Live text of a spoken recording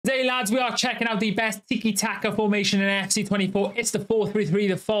Today, lads, we are checking out the best TIKI formation in FC24. It's the 4-3-3,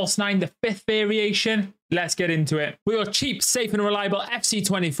 the false 9, the 5th variation. Let's get into it. We got cheap, safe and reliable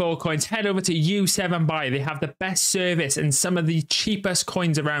FC24 coins. Head over to U7 Buy. They have the best service and some of the cheapest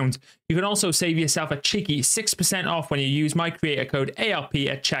coins around. You can also save yourself a cheeky 6% off when you use my creator code AYYLP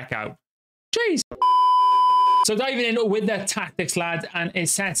at checkout. Jeez. So diving in with the tactics, lads, and it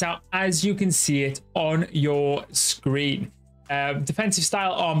sets out as you can see it on your screen. Defensive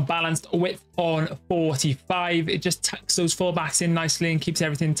style on balanced, width on 45. It just tucks those fullbacks in nicely and keeps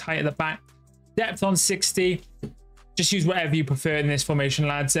everything tight at the back. Depth on 60. Just use whatever you prefer in this formation,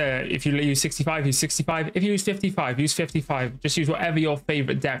 lads. If you use 65, use 65. If you use 55, use 55. Just use whatever your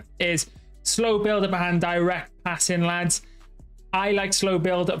favorite depth is. Slow build up and direct passing, lads. I like slow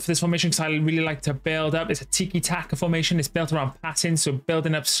build up for this formation because I really like to build up. It's a TAKA formation. It's built around passing, so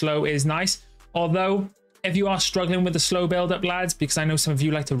building up slow is nice. Although, if you are struggling with the slow build up, lads, because I know some of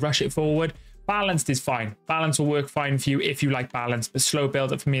you like to rush it forward, balanced is fine. Balance will work fine for you if you like balance, but slow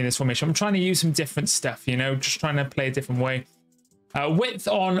build up for me in this formation. I'm trying to use some different stuff, you know, just trying to play a different way. Width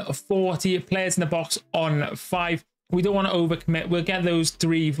on 40, players in the box on 5. We don't want to overcommit. We'll get those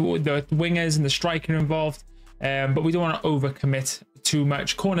 3, the wingers and the striker involved, but we don't want to overcommit too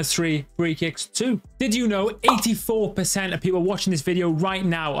much. Corners 3, free kicks 2. Did you know 84% of people watching this video right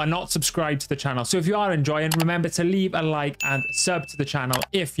now are not subscribed to the channel? So if you are enjoying, remember to leave a like and sub to the channel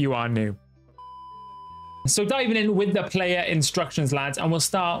if you are new. So diving in with the player instructions, lads, and we'll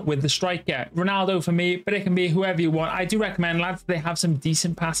start with the striker. Ronaldo for me, but it can be whoever you want. I do recommend, lads, they have some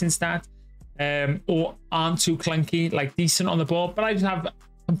decent passing stats or aren't too clunky, like decent on the ball, but I just have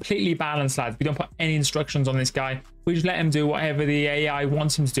completely balanced, lads. We don't put any instructions on this guy. We just let him do whatever the AI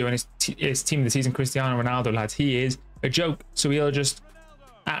wants him to do. And his team of the season, Cristiano Ronaldo, lads, he is a joke. So he'll just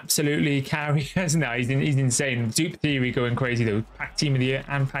absolutely carry us now. He's insane. Dupe Theory going crazy though. Pack team of the year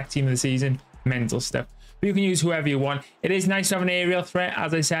and pack team of the season. Mental stuff. But you can use whoever you want. It is nice to have an aerial threat,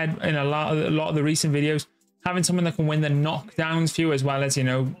 as I said in a lot of the recent videos. Having someone that can win the knockdowns for you, as well as, you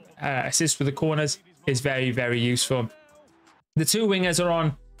know, assist with the corners, is very, very useful. The 2 wingers are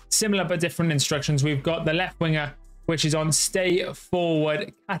on similar but different instructions. We've got the left winger, which is on stay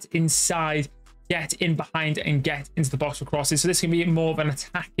forward, cut inside, get in behind, and get into the box for crosses. So this can be more of an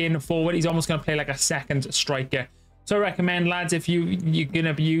attacking forward. He's almost going to play like a second striker. So I recommend, lads, if you're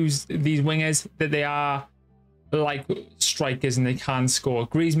going to use these wingers, that they are like strikers and they can score.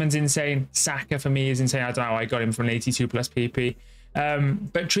 Griezmann's insane. Saka for me is insane. I don't know, I got him for an 82 plus PP.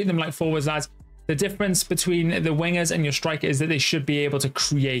 But treat them like forwards, lads. The difference between the wingers and your striker is that they should be able to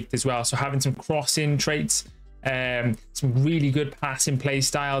create as well. So having some crossing traits, some really good passing play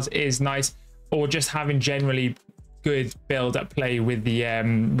styles is nice, or just having generally good build-up play with the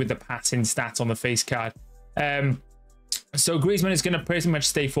passing stats on the face card. So Griezmann is going to pretty much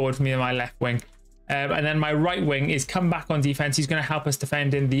stay forward for me on my left wing. And then my right wing is come back on defense. He's going to help us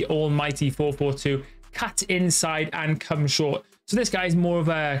defend in the almighty 4-4-2, cut inside and come short. So this guy is more of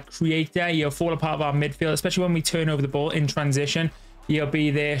a creator. He'll fall apart of our midfield, especially when we turn over the ball in transition. He'll be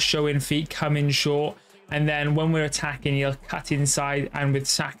there showing feet, coming short. And then when we're attacking, he'll cut inside. And with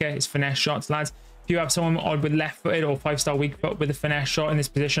Saka, his finesse shots, lads. If you have someone odd with left footed or 5-star weak foot with a finesse shot in this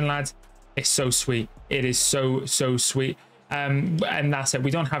position, lads, it's so sweet. It is so sweet. And that's it.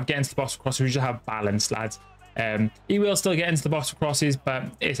 We don't have get into the box for crosses. We just have balance, lads. He will still get into the box for crosses, but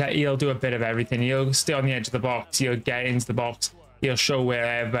he'll do a bit of everything. He'll stay on the edge of the box. He'll get into the box. He'll show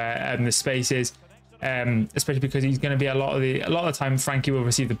wherever the space is. Especially because he's going to be a lot of the time Frankie will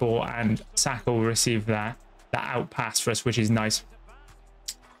receive the ball and Saka will receive that out pass for us, which is nice.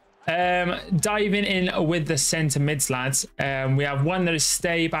 Diving in with the centre mids, lads. We have one that is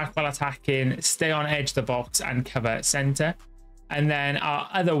stay back while attacking, stay on edge of the box and cover centre. And then our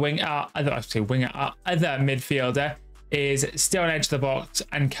other midfielder is stay on edge of the box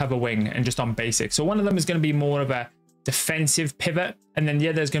and cover wing and just on basic. So one of them is going to be more of a defensive pivot, and then the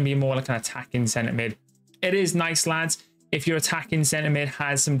other is going to be more like an attacking centre mid. It is nice, lads, if your attacking centre mid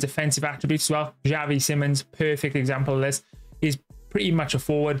has some defensive attributes as well. Xavi Simons, perfect example of this. He's pretty much a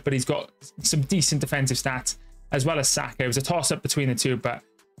forward, but he's got some decent defensive stats, as well as Saka. It was a toss-up between the two, but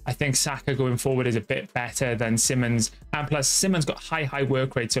I think Saka going forward is a bit better than Simons. And plus, Simons got high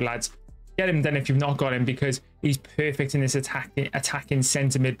work rate, so lads, get him then if you've not got him, because he's perfect in this attacking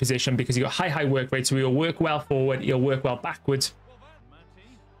centre mid position, because he got high work rate, so he'll work well forward, he'll work well backwards,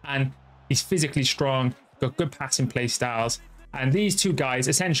 and he's physically strong, got good passing play styles. And these two guys,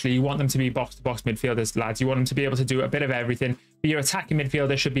 essentially, you want them to be box-to-box midfielders, lads. You want them to be able to do a bit of everything, but your attacking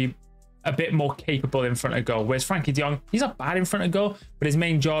midfielder should be a bit more capable in front of goal. Whereas Frankie de Jong, he's not bad in front of goal, but his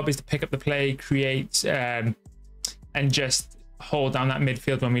main job is to pick up the play, create, and just hold down that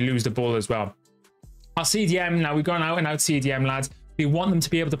midfield when we lose the ball as well. Our CDM, now we've gone out and out CDM, lads. We want them to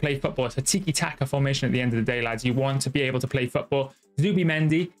be able to play football. It's a tiki-taka formation at the end of the day, lads. You want to be able to play football.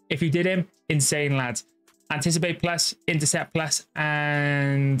 Zubimendi, if you did him, insane, lads. Anticipate plus, intercept plus,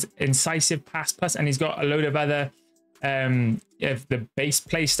 and incisive pass plus. And he's got a load of other of the base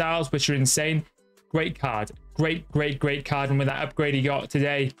play styles, which are insane. Great card. Great card. And with that upgrade he got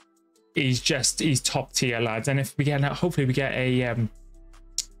today, he's top tier, lads. And if we get, hopefully we get an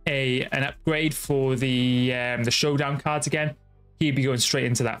upgrade for the showdown cards again, he'd be going straight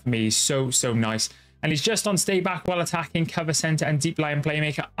into that for me. He's so nice. And he's just on stay back while attacking, cover center, and deep line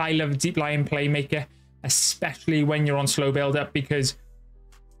playmaker. I love deep line playmaker, especially when you're on slow build up, because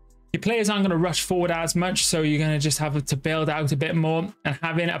your players aren't going to rush forward as much, so you're going to just have to build out a bit more. And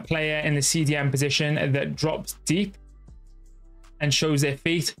having a player in the CDM position that drops deep and shows their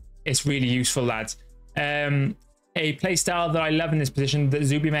feet, it's really useful, lads. A play style that I love in this position that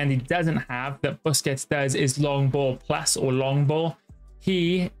Zubimendi doesn't have, that Busquets does, is long ball plus or long ball.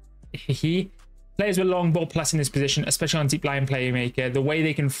 He players with long ball plus in this position, especially on deep line playmaker, the way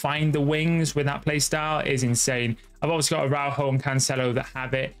they can find the wings with that play style is insane. I've also got Araujo and Cancelo that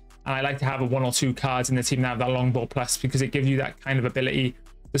have it, and I like to have one or two cards in the team that have that long ball plus, because it gives you that kind of ability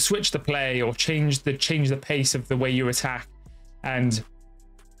to switch the play or change the pace of the way you attack. And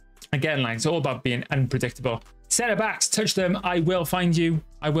again, like, it's all about being unpredictable. Centre backs, touch them. I will find you.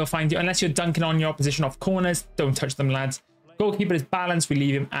 I will find you. Unless you're dunking on your opposition off corners, don't touch them, lads. Goalkeeper is balanced. We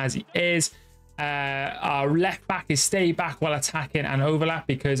leave him as he is. Our left back is stay back while attacking and overlap,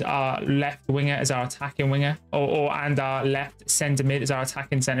 because our left winger is our attacking winger, and our left centre mid is our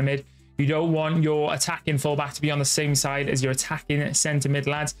attacking centre mid. You don't want your attacking fullback to be on the same side as your attacking centre mid,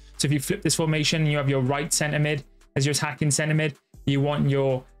 lads. So if you flip this formation, you have your right centre mid as your attacking centre mid. You want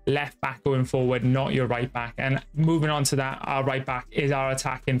your left back going forward, not your right back. And moving on to that, our right back is our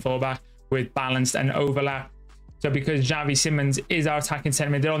attacking fullback with balanced and overlap. So because Xavi Simons is our attacking centre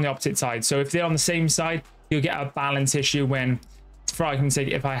mid, they're on the opposite side. So if they're on the same side, you'll get a balance issue when, for argument's sake,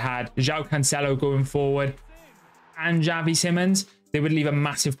 if I had João Cancelo going forward and Xavi Simons, they would leave a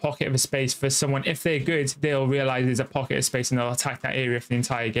massive pocket of a space for someone. If they're good, they'll realise there's a pocket of space and they'll attack that area for the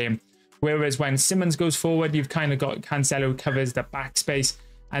entire game. Whereas when Simons goes forward, you've kind of got Cancelo covers the back space,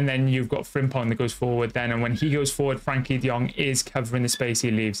 and then you've got Frimpong that goes forward then. And when he goes forward, Frankie de Jong is covering the space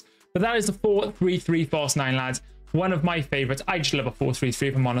he leaves. But that is the 4-3-3 false 9, lads. One of my favorites. I just love a 4-3-3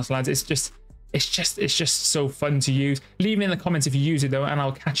 if I'm honest, lads. It's just so fun to use. Leave me in the comments if you use it though, and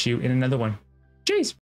I'll catch you in another one. Cheers.